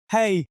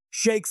Hey,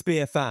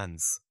 Shakespeare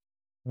fans!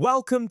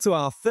 Welcome to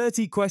our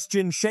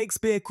 30-question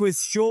Shakespeare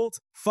quiz, short,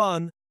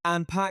 fun,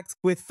 and packed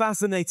with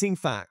fascinating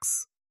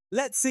facts.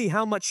 Let's see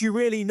how much you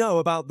really know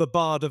about the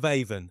Bard of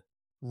Avon.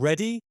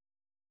 Ready?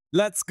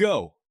 Let's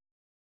go!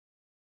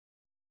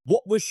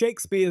 What was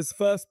Shakespeare's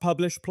first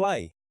published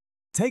play?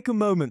 Take a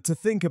moment to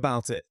think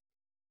about it.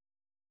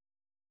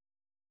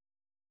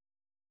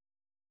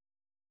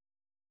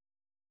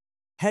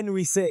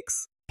 Henry VI,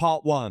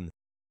 Part 1.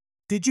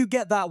 Did you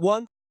get that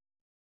one?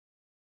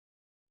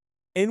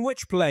 In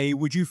which play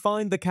would you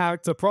find the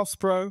character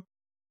Prospero?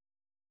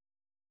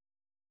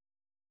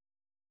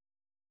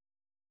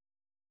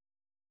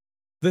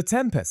 The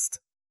Tempest.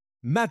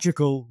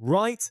 Magical,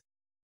 right?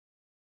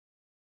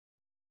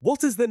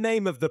 What is the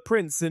name of the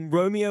prince in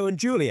Romeo and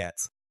Juliet?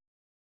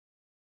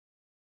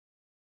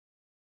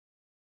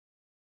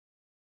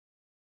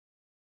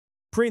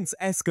 Prince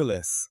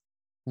Aeschylus,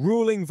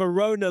 ruling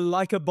Verona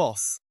like a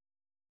boss.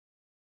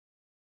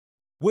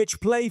 Which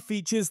play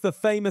features the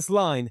famous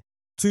line,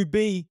 "To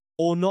be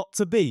or not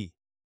to be"?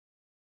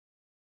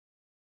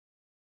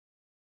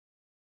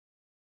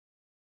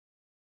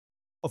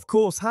 Of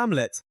course,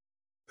 Hamlet.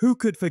 Who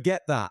could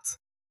forget that?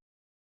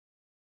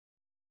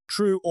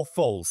 True or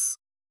false?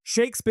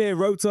 Shakespeare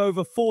wrote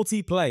over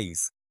 40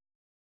 plays.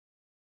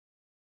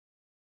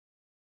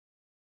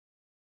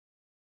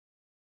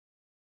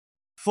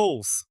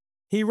 False.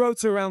 He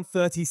wrote around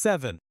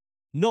 37.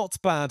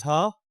 Not bad,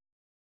 huh?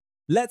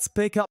 Let's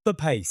pick up the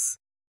pace.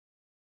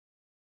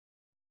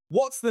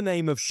 What's the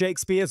name of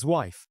Shakespeare's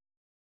wife?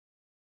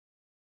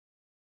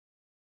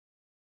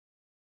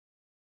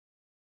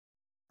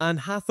 Anne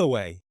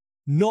Hathaway,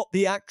 not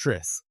the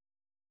actress.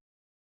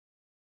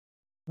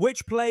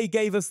 Which play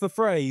gave us the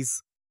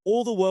phrase,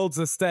 "All the world's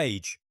a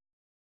stage"?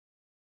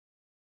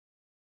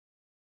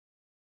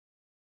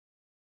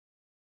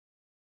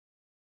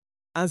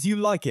 As You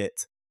Like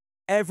It,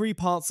 Every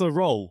Part's a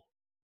Role.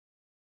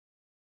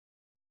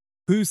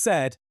 Who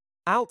said,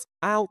 "Out,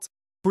 out,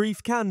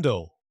 brief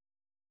candle"?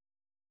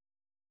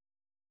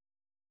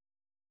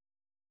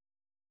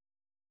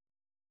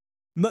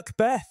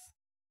 Macbeth.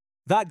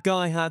 That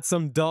guy had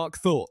some dark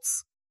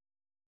thoughts.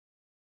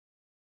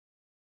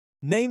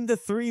 Name the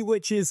three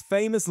witches'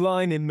 famous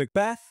line in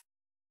Macbeth.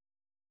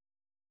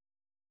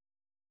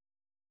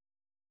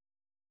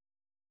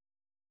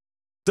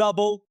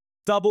 Double,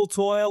 double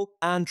toil,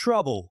 and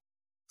trouble.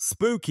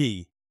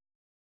 Spooky.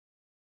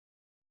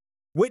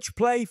 Which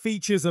play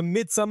features A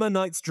Midsummer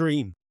Night's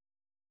Dream?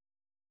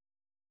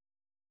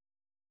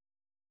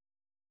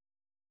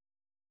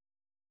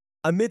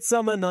 A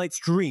Midsummer Night's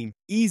Dream.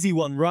 Easy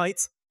one, right?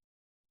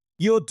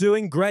 You're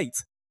doing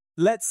great.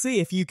 Let's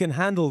see if you can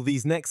handle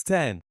these next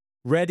 10.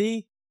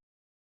 Ready?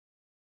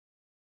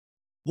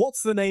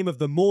 What's the name of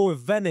the Moor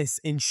of Venice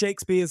in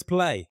Shakespeare's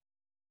play?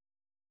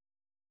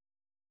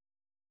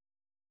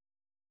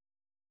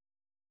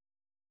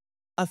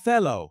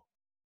 Othello.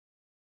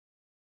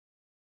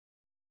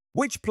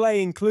 Which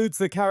play includes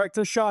the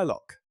character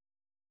Shylock?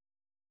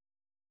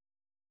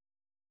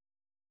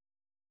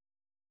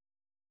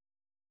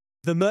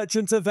 The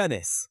Merchant of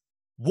Venice.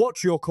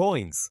 Watch your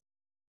coins.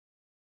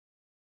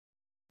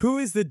 Who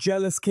is the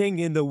jealous king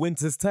in The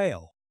Winter's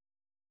Tale?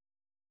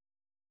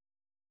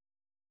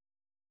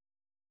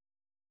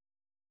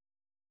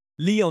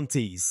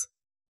 Leontes.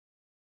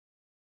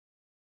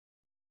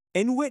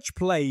 In which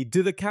play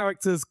do the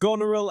characters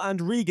Goneril and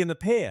Regan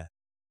appear?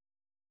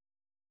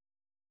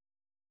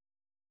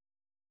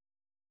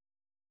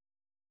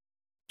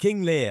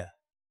 King Lear.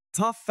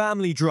 Tough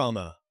family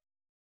drama.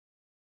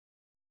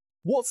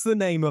 What's the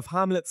name of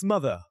Hamlet's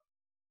mother?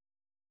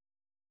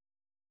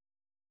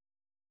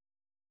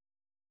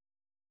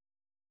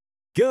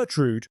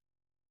 Gertrude.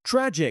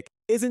 Tragic,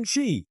 isn't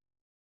she?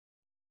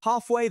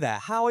 Halfway there,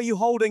 how are you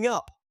holding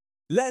up?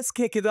 Let's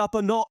kick it up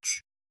a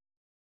notch.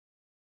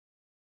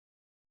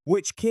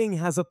 Which king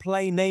has a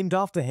play named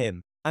after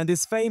him and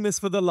is famous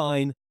for the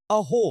line,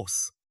 "A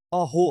horse,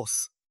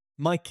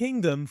 my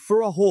kingdom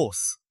for a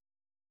horse"?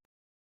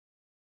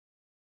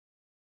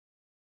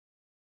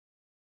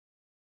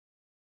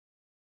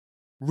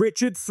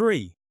 Richard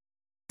III.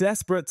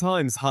 Desperate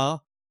times, huh?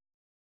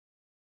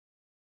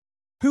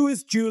 Who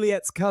is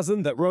Juliet's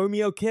cousin that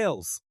Romeo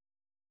kills?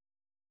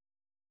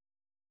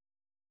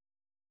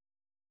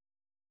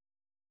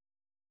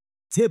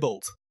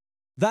 Tybalt.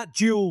 That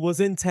duel was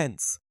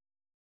intense.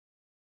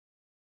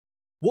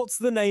 What's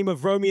the name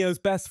of Romeo's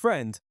best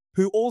friend,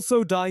 who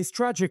also dies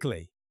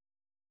tragically?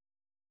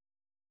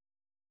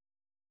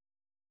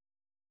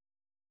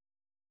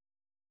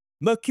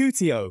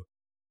 Mercutio.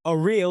 A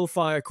real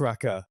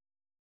firecracker.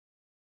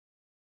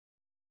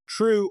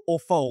 True or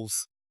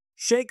false?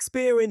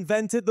 Shakespeare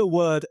invented the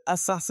word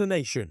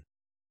assassination.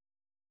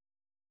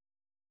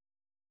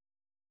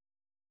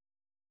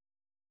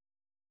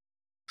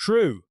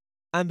 True,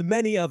 and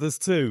many others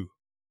too.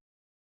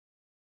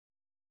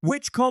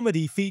 Which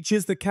comedy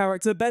features the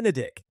character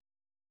Benedick?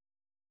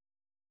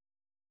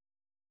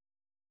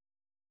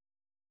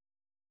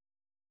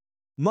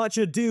 Much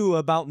Ado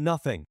About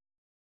Nothing.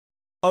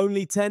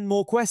 Only 10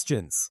 more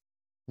questions.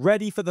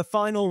 Ready for the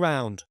final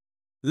round?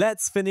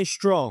 Let's finish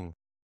strong.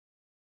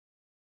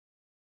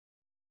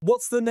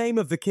 What's the name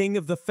of the king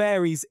of the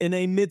fairies in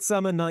A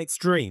Midsummer Night's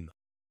Dream?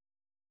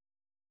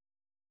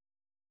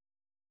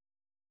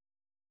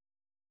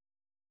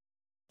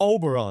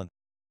 Oberon.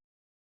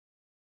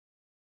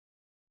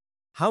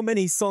 How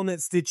many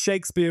sonnets did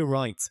Shakespeare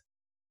write?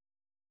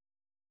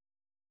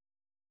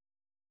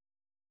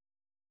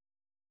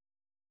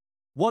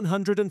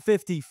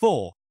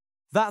 154.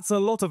 That's a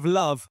lot of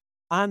love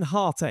and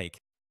heartache.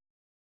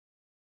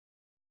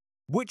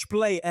 Which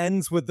play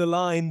ends with the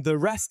line, "The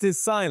rest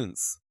is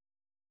silence"?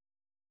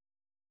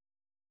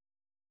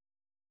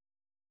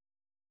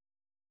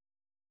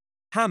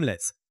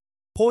 Hamlet.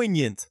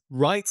 Poignant,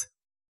 right?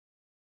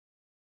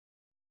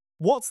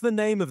 What's the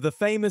name of the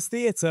famous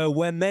theatre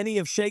where many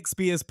of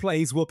Shakespeare's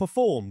plays were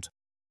performed?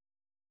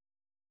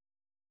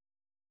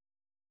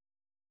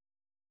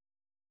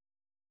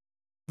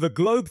 The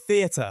Globe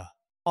Theatre.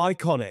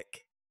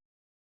 Iconic.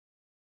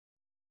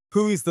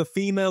 Who is the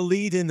female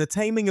lead in The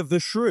Taming of the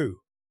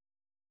Shrew?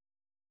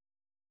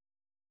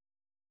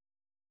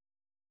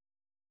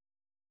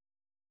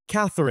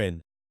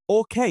 Catherine,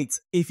 or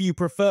Kate if you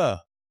prefer.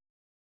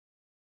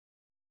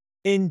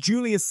 In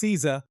Julius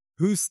Caesar,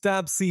 who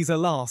stabbed Caesar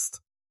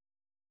last?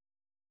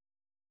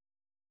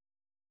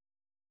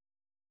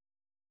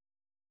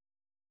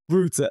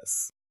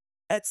 Brutus.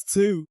 Et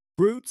tu,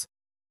 Brute?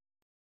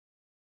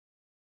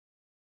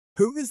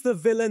 Who is the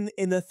villain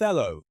in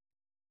Othello?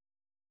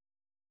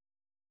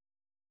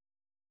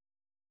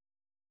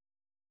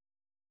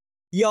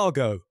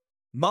 Iago,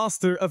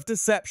 master of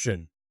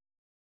deception.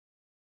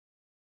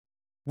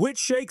 Which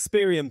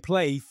Shakespearean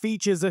play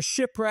features a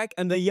shipwreck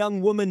and a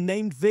young woman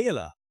named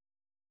Viola?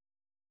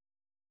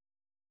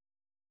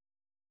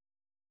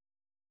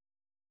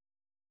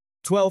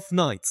 Twelfth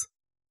Night.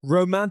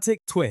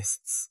 Romantic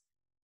twists.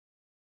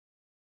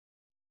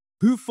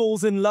 Who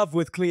falls in love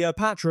with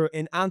Cleopatra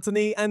in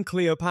Antony and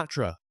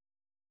Cleopatra?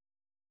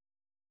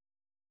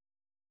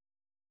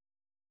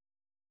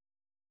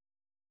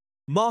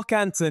 Mark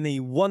Antony,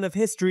 one of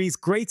history's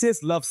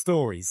greatest love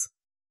stories.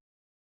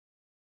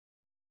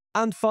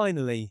 And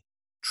finally,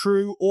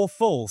 true or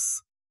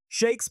false?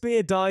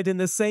 Shakespeare died in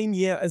the same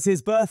year as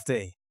his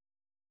birthday.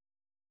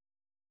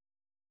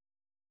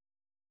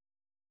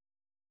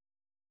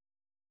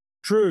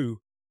 True.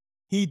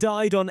 He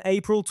died on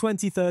April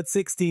 23,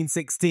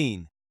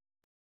 1616.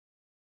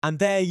 And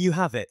there you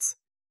have it.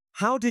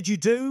 How did you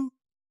do?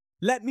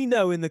 Let me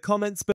know in the comments below.